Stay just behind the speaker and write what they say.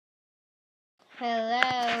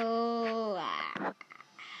Hello.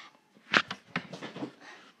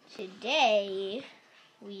 Today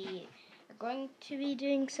we are going to be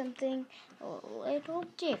doing something a little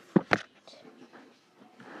different.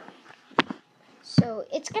 So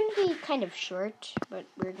it's going to be kind of short, but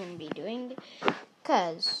we're going to be doing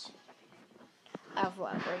because of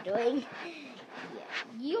what we're doing.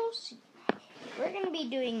 You'll see. We're going to be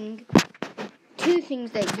doing two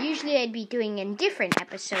things that usually I'd be doing in different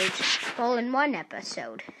episodes, all in one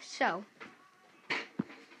episode. So,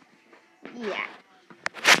 yeah.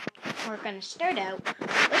 We're going to start out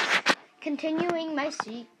with continuing my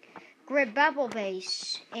secret bubble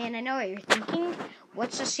base. And I know what you're thinking.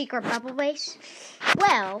 What's a secret bubble base?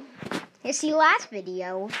 Well, you see, last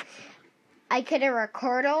video, I couldn't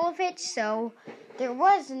record all of it, so there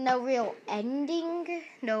was no real ending,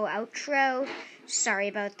 no outro. Sorry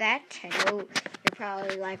about that. I know you're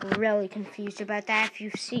probably really confused about that if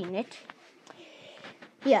you've seen it.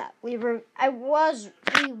 Yeah, we were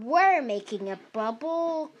making a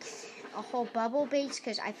whole bubble base,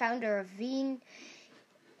 because I found a ravine.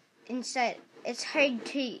 Instead, it's hard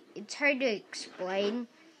to explain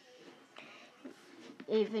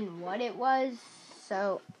even what it was.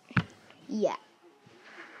 So, yeah,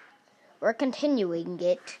 we're continuing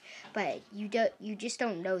it, but you just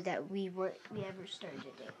don't know that we ever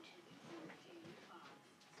started it.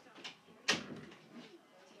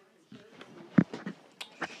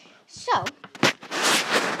 So,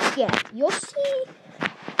 yeah, you'll see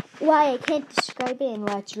why I can't describe it and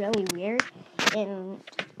why it's really weird. And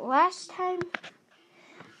last time,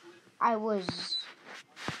 I was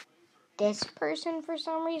this person for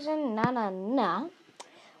some reason. Well,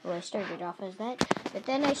 I started off as that, but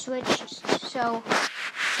then I switched. So,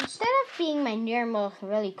 instead of being my normal,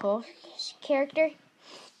 really cool character,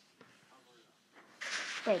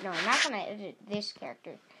 wait, no, I'm not going to edit this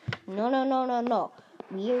character. No.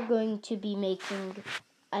 We are going to be making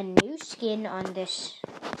a new skin on this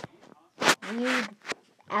weird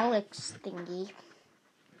Alex thingy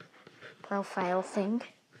profile thing.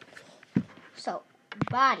 So,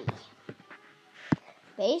 body.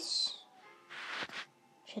 Base.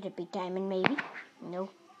 Should it be diamond maybe? No.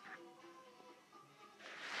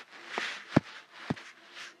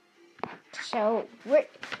 So, but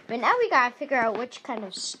now we gotta figure out which kind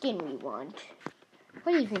of skin we want.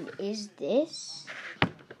 What even is this?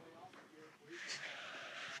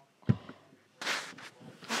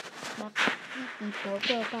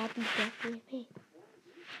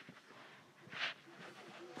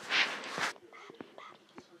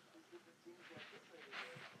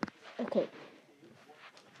 Okay.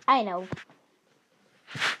 I know.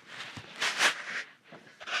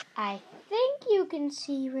 I think you can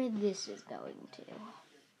see where this is going to.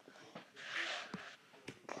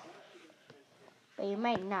 But you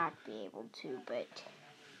might not be able to, but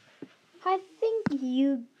I think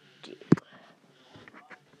you do.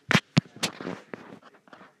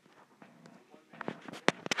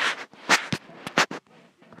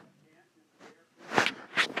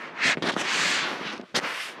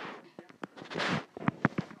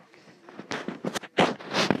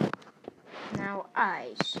 Now,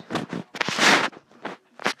 eyes.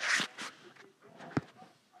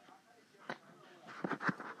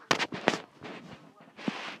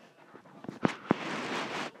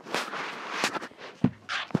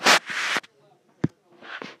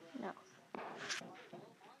 No.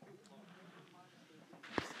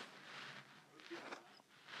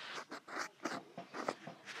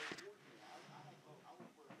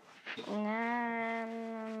 No.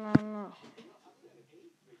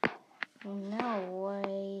 No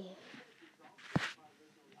way.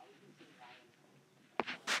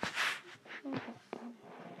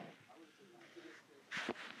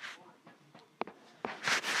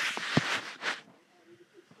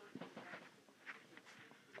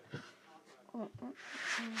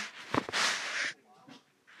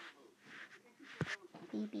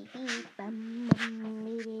 Beep beep beep bum bum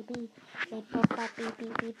beep beep beep pop pop beep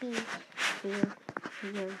beep beep beep. Here.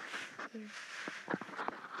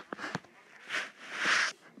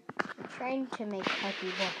 I'm trying to make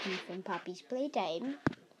Poppy Walkie from Poppy's Playtime.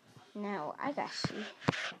 Now I gotta see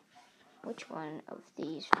which one of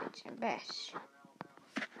these fits her best.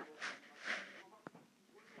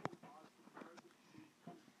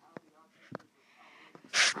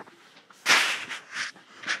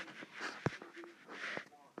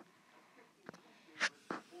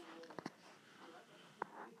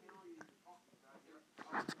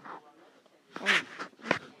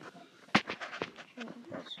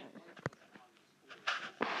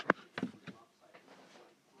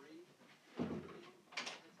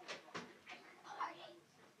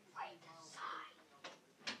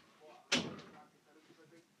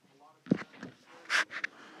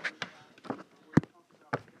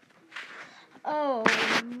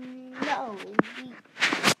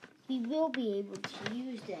 will be able to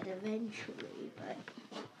use that eventually, but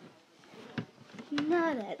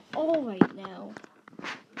not at all right now.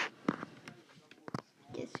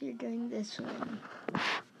 Guess you're doing this one.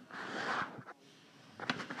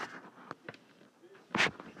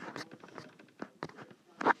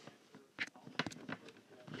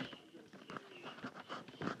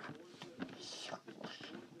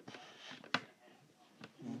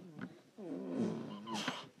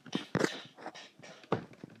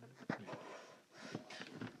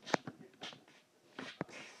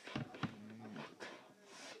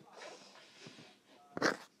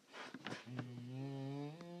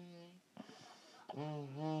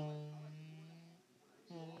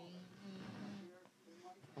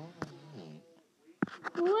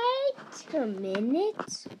 Wait a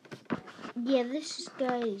minute. Yeah, this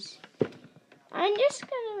guy's. I'm just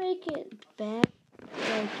gonna make it back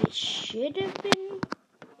like it should have been.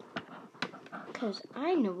 Because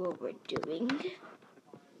I know what we're doing.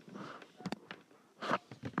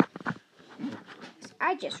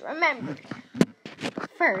 I just remembered.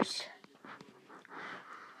 First,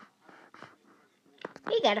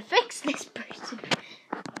 we gotta fix this person.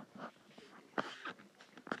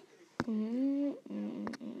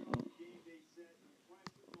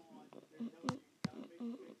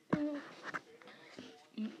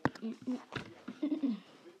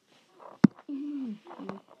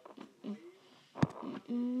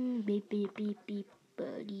 Beep, beep, beep, beep,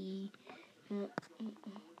 buddy.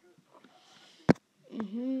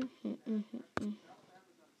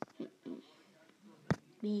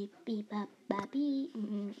 Beep, beep, bop, bop, beep.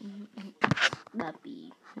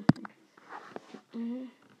 Boppy.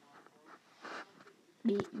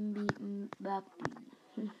 Beep, beep, boppy.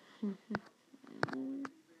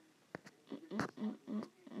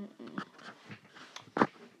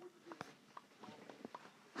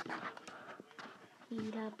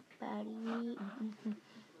 Beep up, buddy.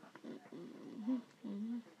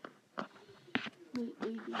 Beep,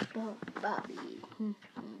 beep, beep, bop, boppy.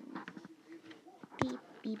 Beep,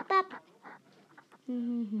 beep, bop.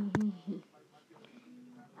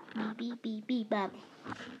 Beep, beep, beep, beep, bop.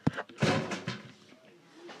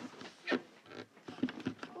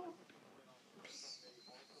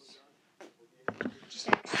 Just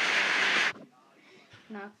accidentally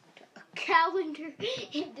knocked a calendar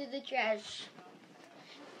into the trash.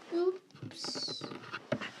 Oops.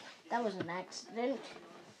 That was an accident.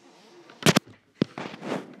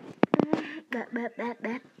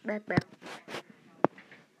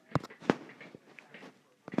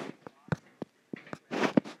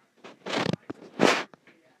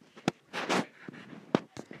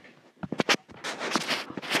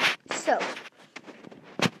 So,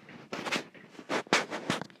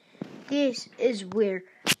 this is where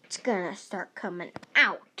it's gonna start coming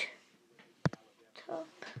out. Top.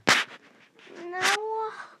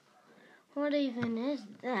 No. What even is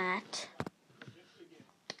that?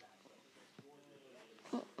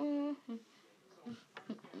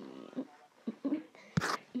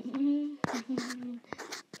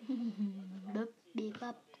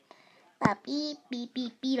 Beep beep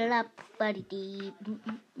beep beep up buddy deep.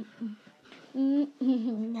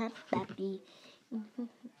 Not bappy.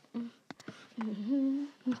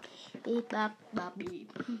 Beep up bappy.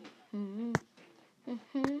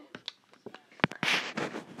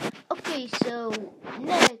 Okay, so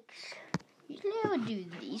next, usually I would do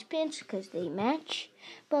these pants because they match,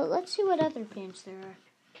 but let's see what other pants there are.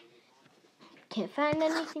 Can't find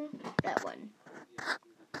anything. That one.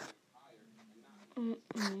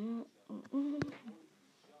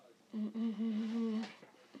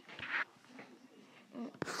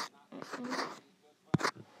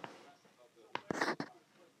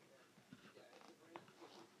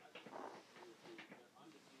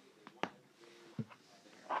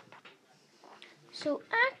 So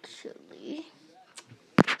actually,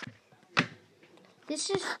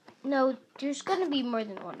 there's going to be more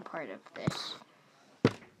than one part of this.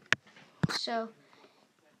 So,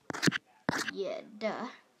 yeah, duh.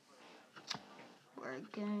 We're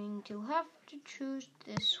going to have to choose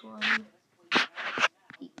this one.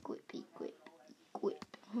 Equip.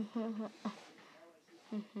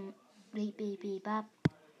 Beep, beep, beep, bop.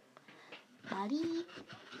 Body.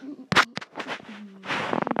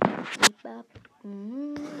 Beep, bop.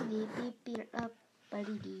 Beep, beep, beep, up.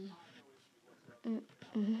 Body, dee. Beep,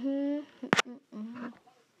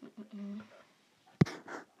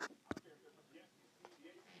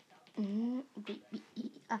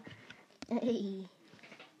 beep, hey.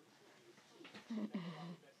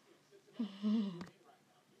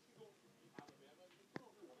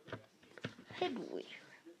 Hey, boy.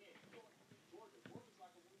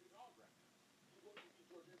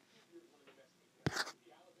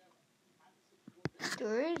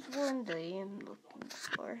 There is one that I am looking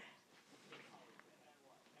for.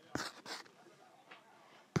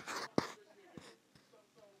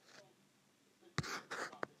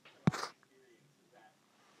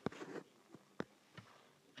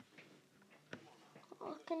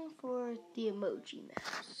 Looking for the emoji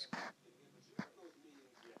mask.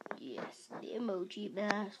 Yes, the emoji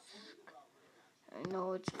mask. I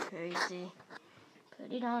know it's crazy.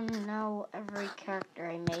 Put it on now every character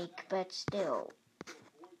I make, but still.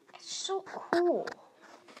 It's so cool.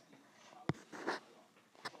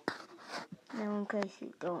 Now, in case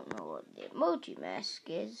you don't know what the emoji mask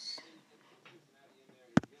is,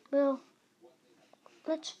 well,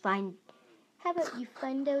 let's find. How about you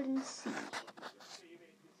find out and see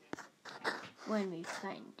when we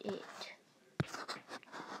find it?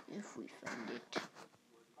 If we find it.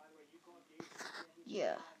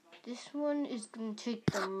 Yeah, this one is going to take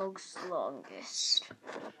the most longest.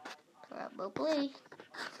 Probably.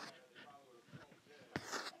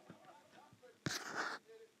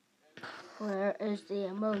 Where is the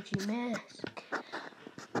emoji mask?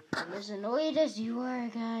 I'm as annoyed as you are,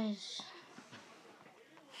 guys.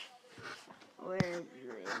 Where is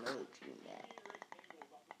the emoji mask?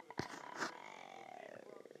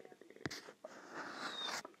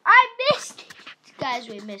 I missed it! Guys,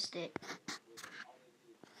 we missed it.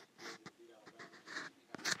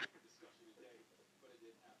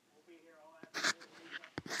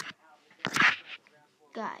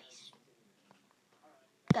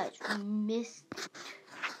 Guys, we missed it.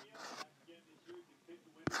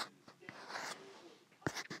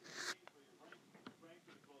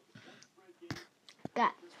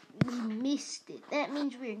 Guys, we missed it. That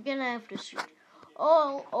means we're gonna have to search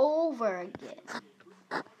all over again.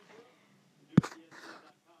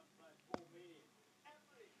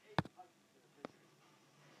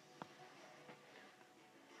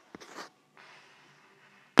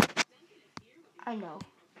 I know.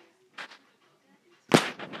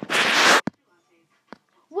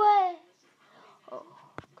 What? Oh,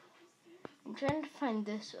 I'm trying to find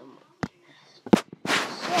this emoji.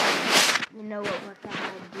 So, you know what we're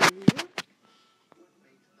gonna do?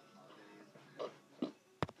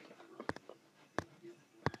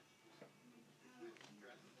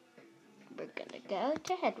 We're gonna go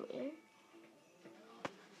to Headwear.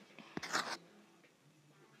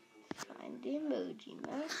 Find the emoji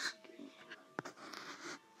mask.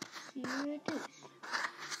 See what it is.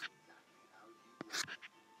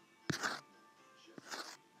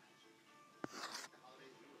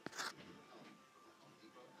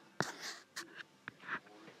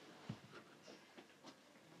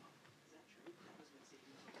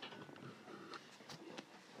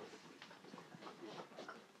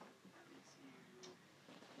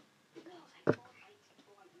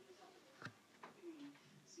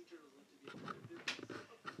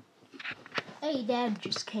 Hey, Dad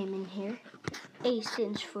just came in here. A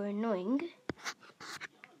stands for annoying.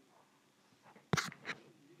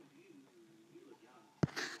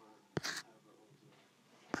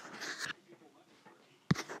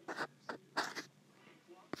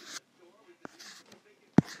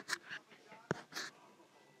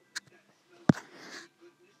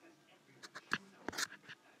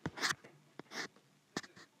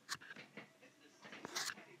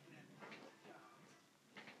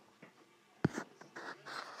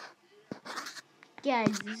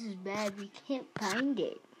 Guys, this is bad. We can't find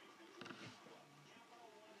it.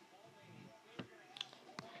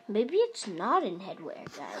 Maybe it's not in Headwear,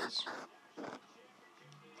 guys.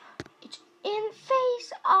 It's in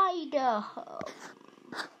Face Idaho.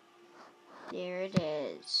 There it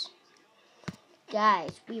is.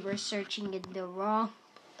 Guys, we were searching in the wrong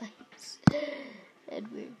place.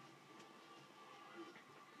 Headwear.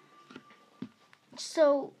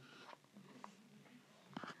 So,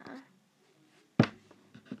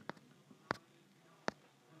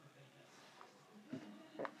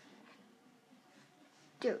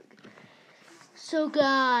 there we go. So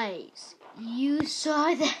guys, you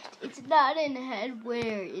saw that it's not in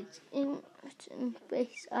Headwear. It's in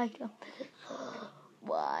Face Item.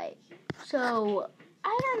 Why? So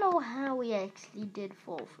I don't know how we actually did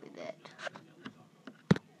fall for that.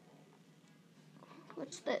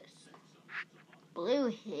 What's this?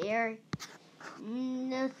 Blue hair.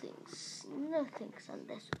 Nothing's on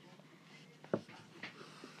this one.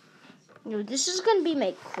 You know, this is gonna be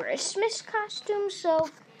my Christmas costume, so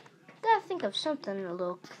gotta think of something a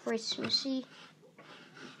little Christmassy.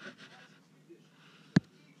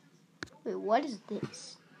 Wait, what is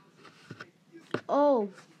this? Oh,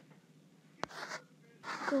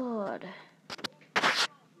 God.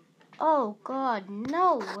 Oh, God,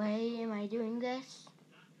 no way am I doing this.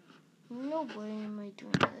 No way am I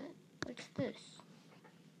doing that. What's this?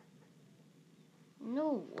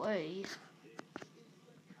 No way.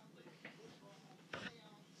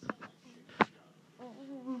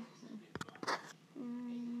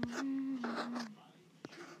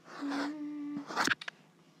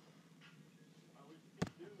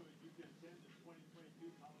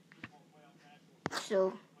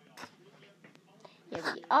 So,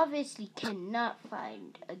 yeah, we obviously cannot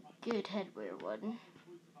find a good headwear one.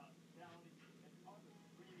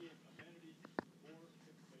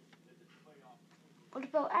 What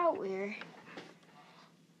about outwear?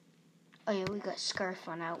 Oh yeah, we got scarf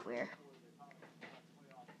on outwear.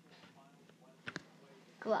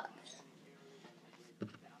 Gloves.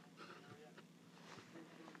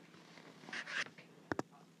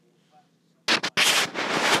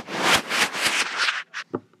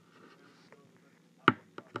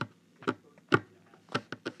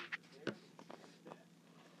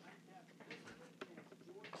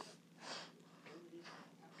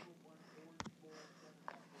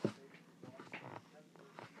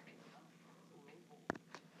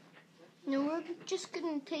 Now we're just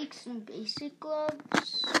gonna take some basic gloves,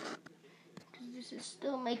 because this is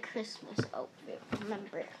still my Christmas outfit,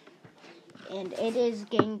 remember. And it is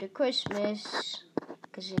getting to Christmas,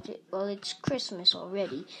 because it's Christmas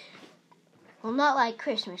already. Well, not like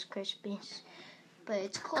Christmas, but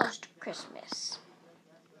it's close to Christmas.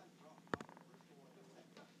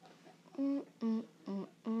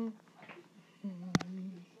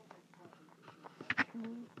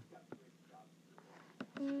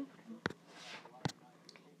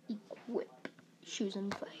 Equip. Shoes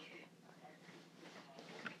on fire.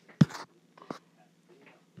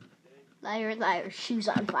 Liar, liar, shoes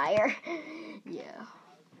on fire. Yeah.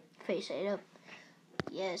 Face it up.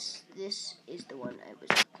 Yes, this is the one I was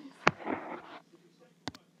looking for.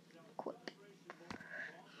 Equip.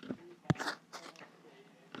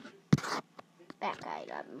 Back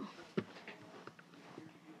item.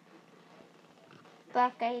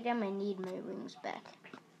 Back item, I need my rings back.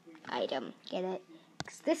 Item, get it?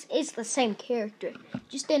 Because this is the same character,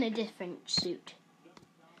 just in a different suit.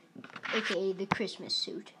 AKA the Christmas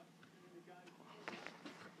suit.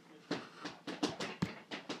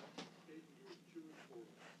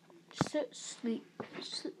 So sleep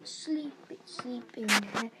in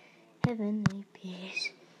heavenly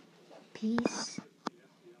peace. Peace,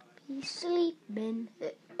 sleep in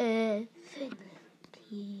heavenly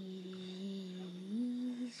peace.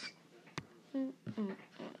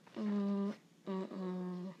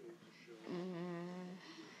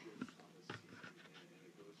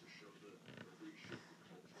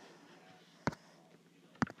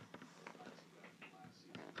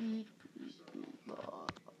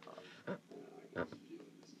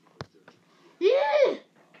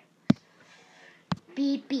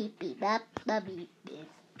 Beep beep beep bop bop beep beep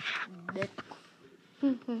beep.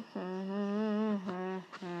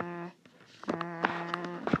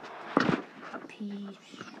 Peace.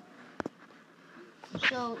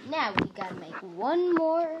 So now we gotta make one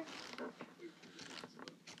more.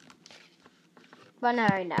 But not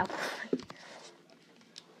right now.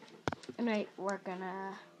 Tonight we're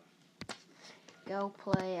gonna go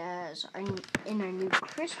play as in our new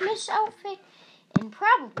Christmas outfit, and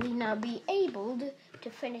probably not be able to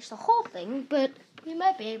finish the whole thing, but we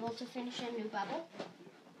might be able to finish a new bubble.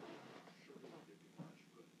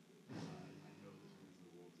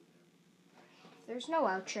 There's no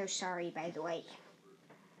outro, sorry, by the way.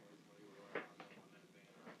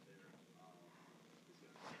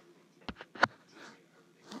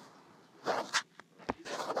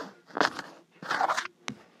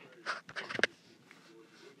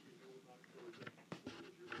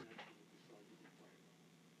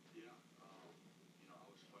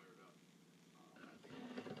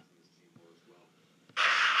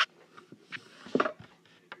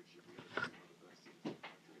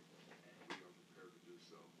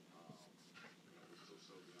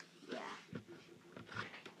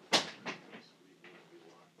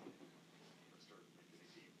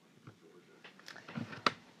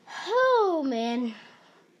 Oh man,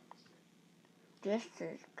 this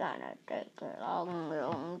is gonna take a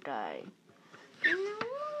long time.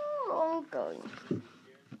 Long time.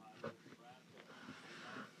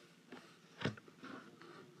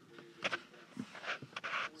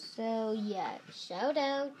 So yeah, shout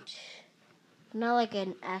out. Not like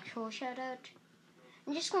an actual shout out.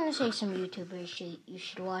 I'm just gonna say some YouTubers you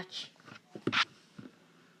should watch.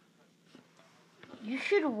 You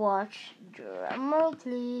should watch Drumroll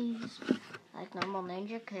Please, like Normal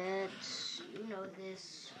Ninja Kids. You know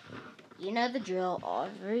this. You know the drill.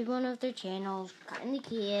 Every one of their channels. Kindly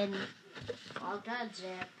Kid. All Dad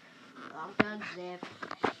Zip. Long dog zip.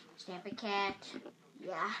 Stamp a cat.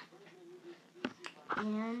 Yeah.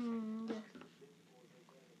 And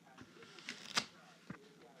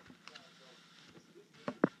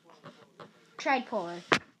Tripolar.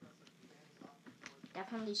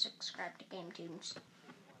 Definitely subscribe to Game Tunes.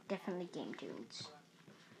 Definitely Game Tunes.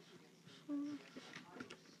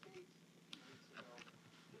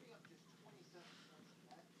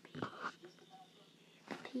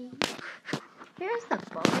 Here's the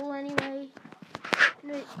bubble anyway.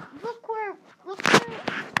 Look where it's at.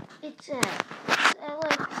 It's at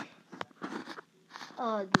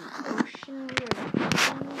like the ocean or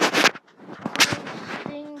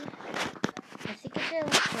thing. I think it's at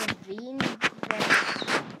like a ravine that's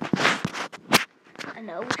an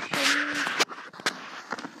ocean.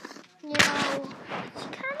 You know, it's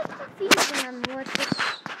kind of confusing on what this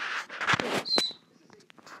is.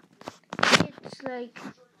 It's like,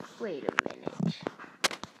 wait a minute.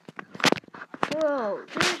 Whoa,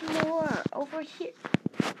 there's more over here.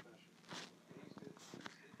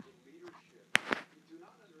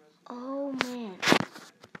 Oh man.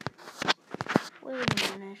 Wait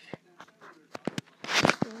a minute.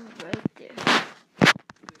 Right there.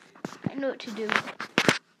 I know what to do.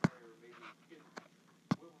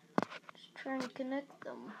 Just trying to connect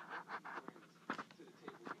them.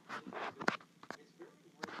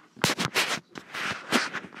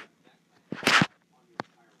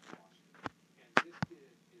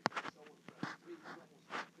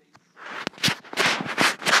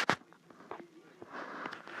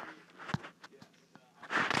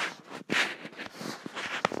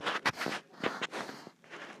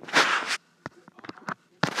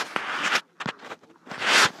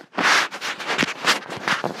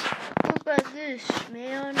 Look at this,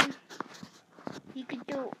 man. You could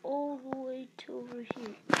go all the way to over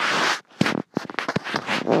here.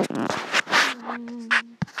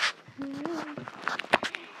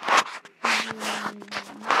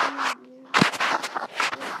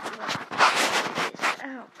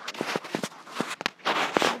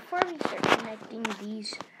 Before we start connecting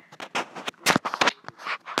these,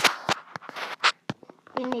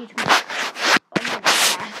 we need to make a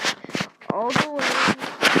path all the way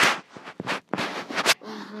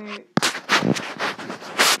over,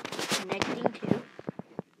 connecting to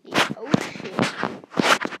the ocean.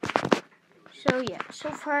 So yeah, so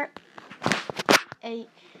far,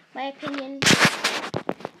 my opinion,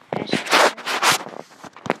 best.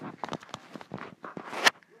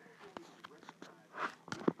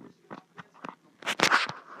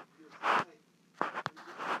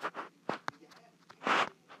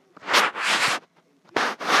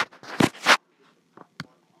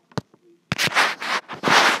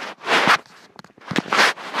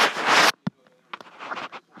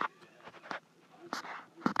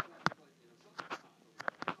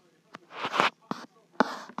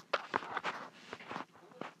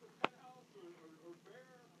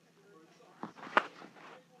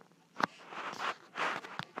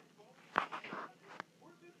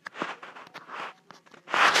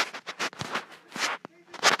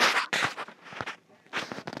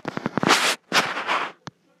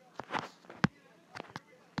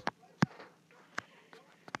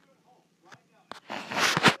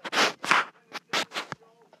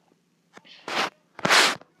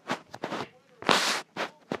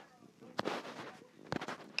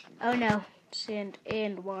 Oh no, sand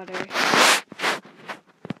and water.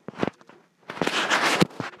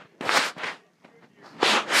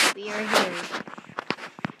 We are here.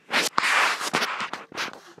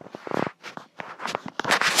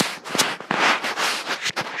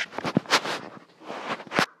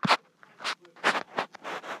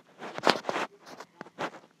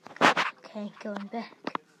 Okay, going back.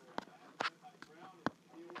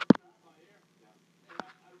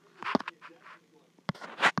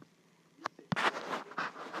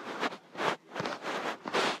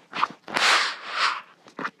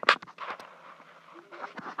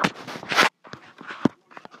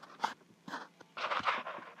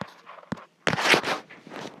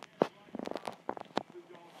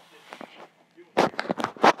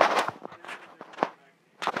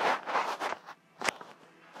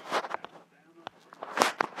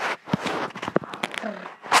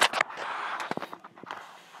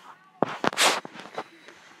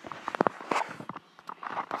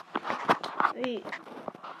 Wait,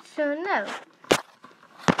 so now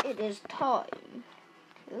it is time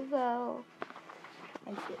to go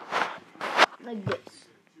like this.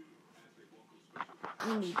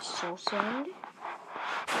 We need soul sand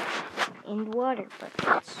and water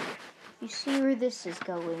buckets. You see where this is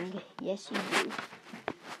going? Yes, you do.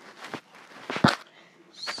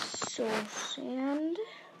 Soul sand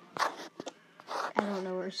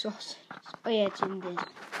where sauce is. Oh yeah, it's in this.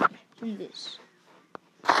 It's in this.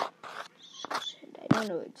 Sauce end. I don't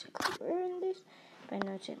know exactly where in this, but I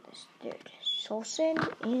know it's in this. There it is. Sauce end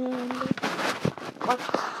and what?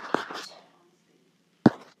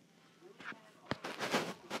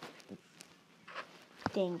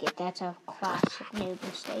 Dang it, that's a classic noob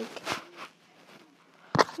mistake.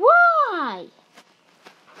 Why?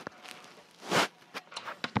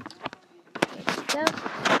 Here we go.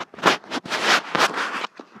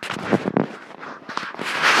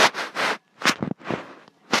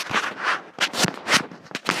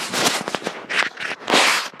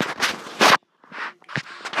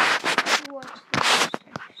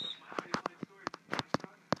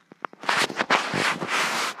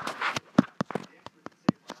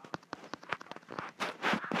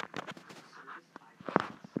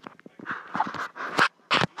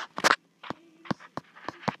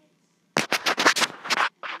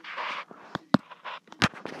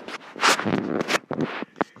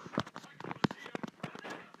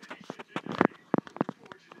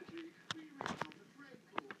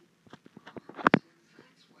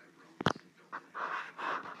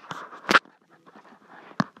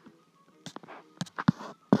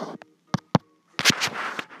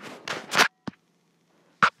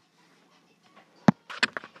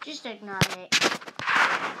 Just ignore it.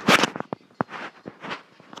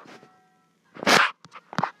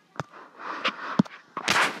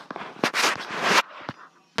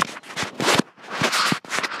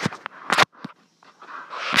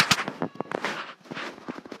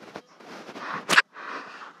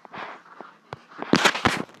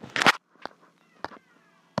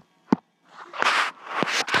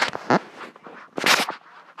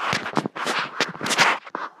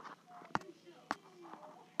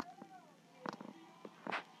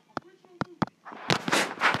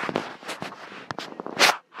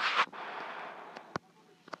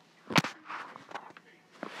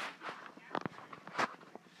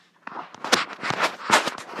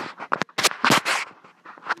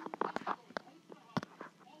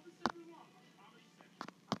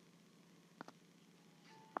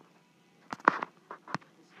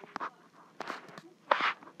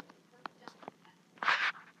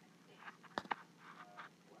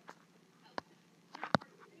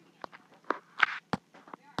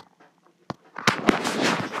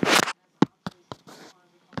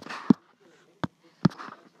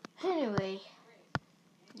 Anyway,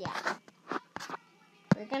 yeah.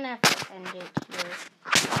 We're gonna have to end it here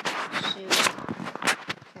soon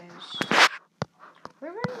because we're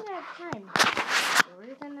running out of time. So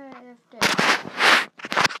we're gonna have to end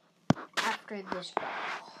it after this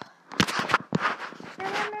battle.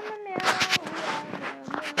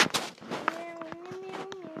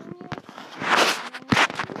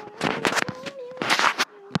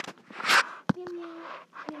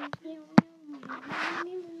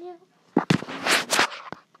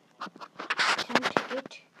 Time to get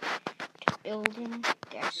to building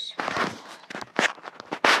this.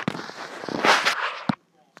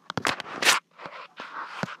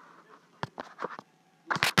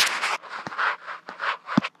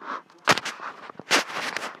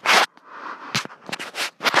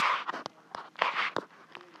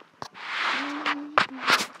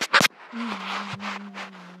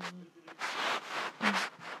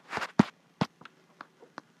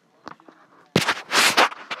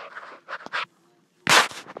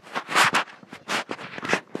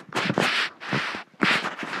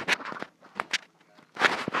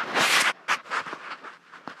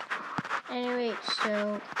 Anyway,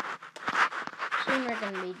 so soon we're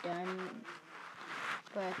gonna be done,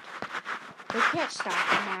 but we can't stop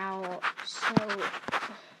now, so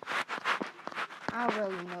I don't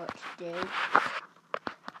really know what to do,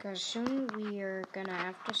 because soon we are gonna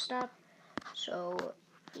have to stop, so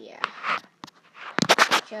yeah,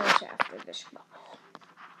 just after this ball.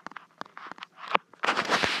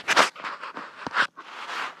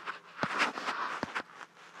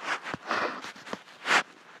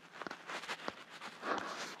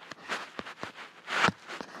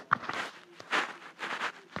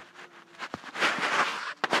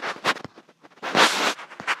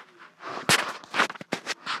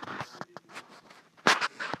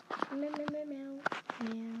 Meow, meow, meow,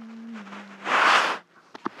 meow.